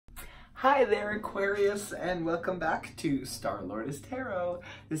Hi there, Aquarius, and welcome back to Star Lotus Tarot.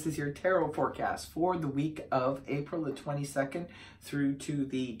 This is your tarot forecast for the week of April the 22nd through to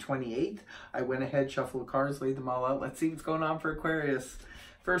the 28th. I went ahead, shuffled the cards, laid them all out. Let's see what's going on for Aquarius.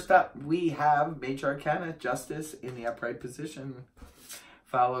 First up, we have Major Arcana, Justice in the upright position,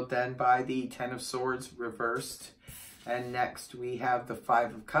 followed then by the Ten of Swords reversed. And next we have the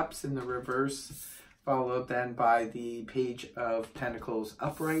Five of Cups in the reverse, followed then by the Page of Pentacles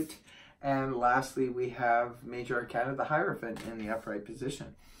upright. And lastly, we have Major Arcana, the Hierophant in the upright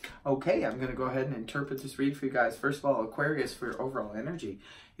position. Okay, I'm going to go ahead and interpret this read for you guys. First of all, Aquarius, for your overall energy,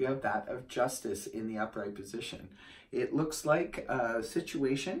 you have that of Justice in the upright position. It looks like a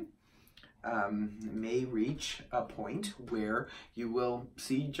situation may reach a point where you will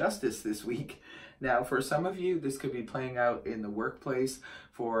see justice this week. Now, for some of you, this could be playing out in the workplace.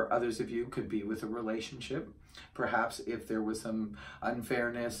 For others of you, could be with a relationship. Perhaps if there was some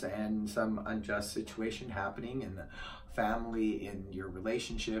unfairness and some unjust situation happening in the family, in your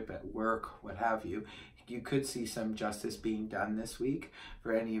relationship, at work, what have you, you could see some justice being done this week.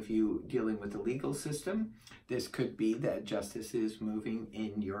 For any of you dealing with the legal system, this could be that justice is moving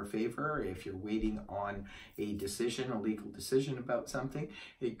in your favor. If you're waiting on a decision, a legal decision about something,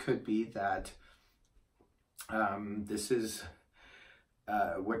 it could be that this is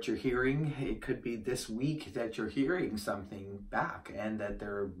what you're hearing. It could be this week that you're hearing something back and that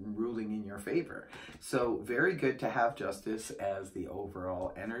they're ruling in your favor. So very good to have justice as the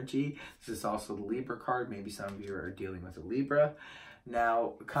overall energy. This is also the Libra card. Maybe some of you are dealing with a Libra.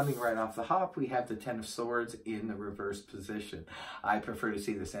 Now, coming right off the hop, we have the Ten of Swords in the reverse position. I prefer to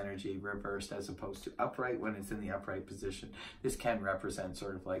see this energy reversed as opposed to upright when it's in the upright position. This can represent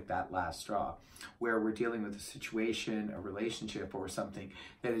sort of like that last straw, where we're dealing with a situation, a relationship, or something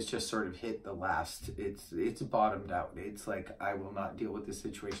that has just sort of hit the last, it's bottomed out. It's like, I will not deal with this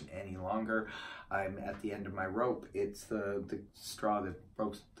situation any longer. I'm at the end of my rope. It's the straw that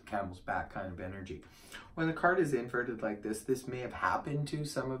broke the camel's back kind of energy. When the card is inverted like this may have happened to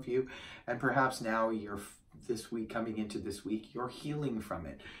some of you, and perhaps now you're this week, coming into this week, you're healing from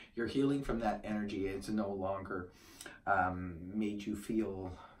it. You're healing from that energy. It's no longer made you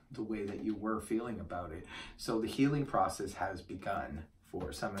feel the way that you were feeling about it. So the healing process has begun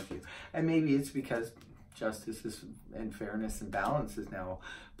for some of you. And maybe it's because justice and fairness and balance is now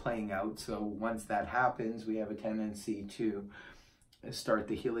playing out. So once that happens, we have a tendency to start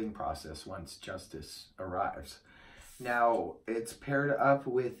the healing process once justice arrives. Now, it's paired up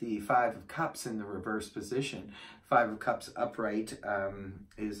with the Five of Cups in the reverse position. Five of Cups upright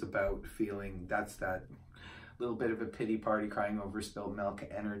is about feeling, that's that little bit of a pity party, crying over spilled milk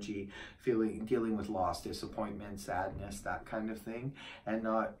energy, dealing with loss, disappointment, sadness, that kind of thing, and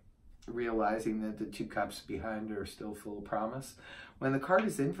not realizing that the two cups behind are still full of promise. When the card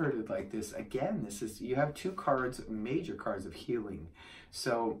is inverted like this, again, you have two cards, major cards of healing.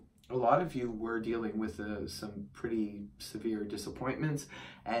 So a lot of you were dealing with some pretty severe disappointments,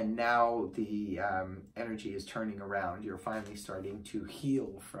 and now the energy is turning around. You're finally starting to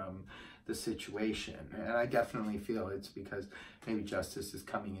heal from the situation. And I definitely feel it's because maybe justice is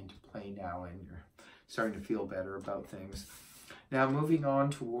coming into play now and you're starting to feel better about things. Now, moving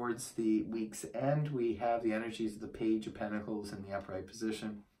on towards the week's end, we have the energies of the Page of Pentacles in the upright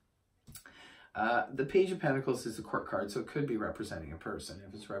position. The Page of Pentacles is a court card, so it could be representing a person.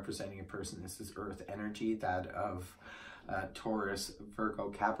 If it's representing a person, this is Earth energy, that of Taurus, Virgo,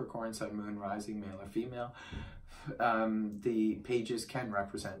 Capricorn, Sun, Moon, Rising, male or female. The pages can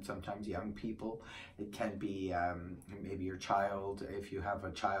represent sometimes young people. It can be maybe your child. If you have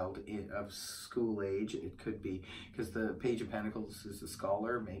a child of school age, it could be, because the Page of Pentacles is a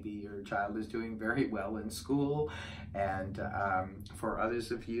scholar. Maybe your child is doing very well in school. And for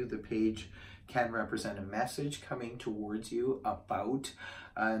others of you, the page can represent a message coming towards you about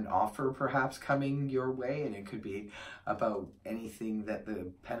an offer perhaps coming your way, and it could be about anything that the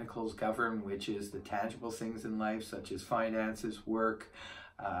Pentacles govern, which is the tangible things in life, such as finances, work,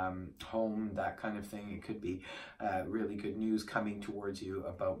 home, that kind of thing. It could be really good news coming towards you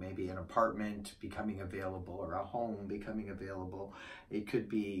about maybe an apartment becoming available or a home becoming available. It could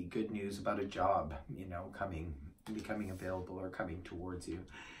be good news about a job, you know, becoming available or coming towards you.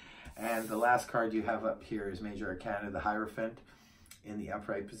 And the last card you have up here is Major Arcana, the Hierophant in the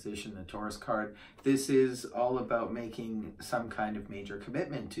upright position, the Taurus card. This is all about making some kind of major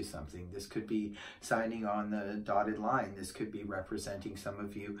commitment to something. This could be signing on the dotted line. This could be representing some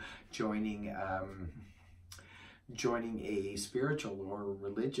of you joining joining a spiritual or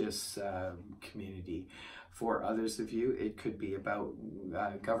religious community. For others of you, it could be about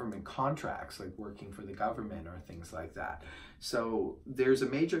government contracts, like working for the government or things like that. So there's a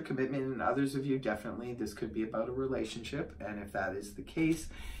major commitment in others of you, definitely. This could be about a relationship, and if that is the case,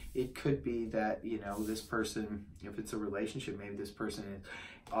 it could be that, you know, this person, if it's a relationship, maybe this person is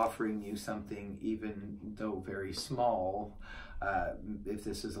offering you something, even though very small. If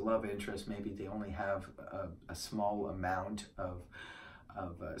this is a love interest, maybe they only have a small amount of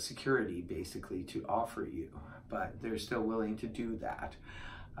security basically to offer you, but they're still willing to do that.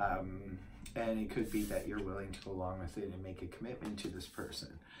 And it could be that you're willing to go along with it and make a commitment to this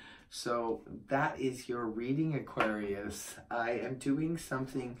person. So that is your reading, Aquarius. I am doing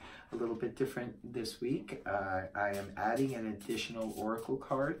something a little bit different this week. I am adding an additional oracle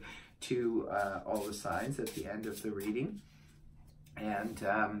card to all the signs at the end of the reading. And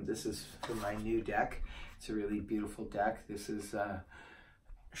this is from my new deck. It's a really beautiful deck. This is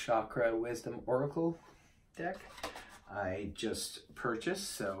Chakra Wisdom Oracle deck I just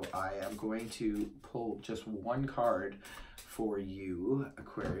purchased, so I am going to pull just one card for you,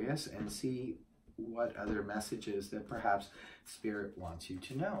 Aquarius, and see what other messages that perhaps Spirit wants you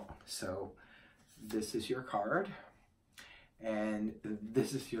to know. So this is your card, and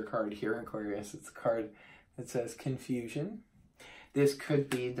this is your card here, Aquarius. It's a card that says confusion. This could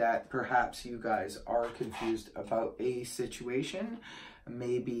be that perhaps you guys are confused about a situation.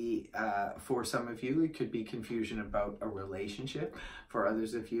 Maybe for some of you, it could be confusion about a relationship. For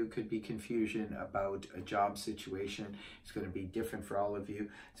others of you, it could be confusion about a job situation. It's going to be different for all of you.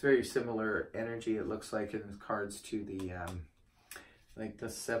 It's very similar energy, it looks like, in the cards to the like the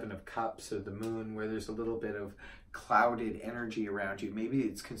Seven of Cups or the Moon, where there's a little bit of clouded energy around you. Maybe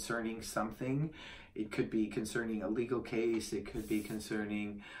it's concerning something. It could be concerning a legal case. It could be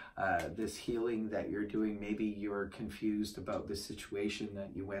concerning this healing that you're doing. Maybe you're confused about this situation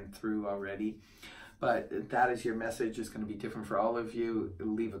that you went through already. But that is your message. It's going to be different for all of you.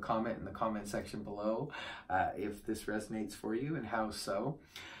 Leave a comment in the comment section below if this resonates for you and how so.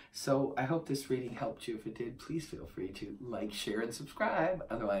 So I hope this reading helped you. If it did, please feel free to like, share, and subscribe.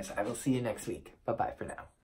 Otherwise, I will see you next week. Bye-bye for now.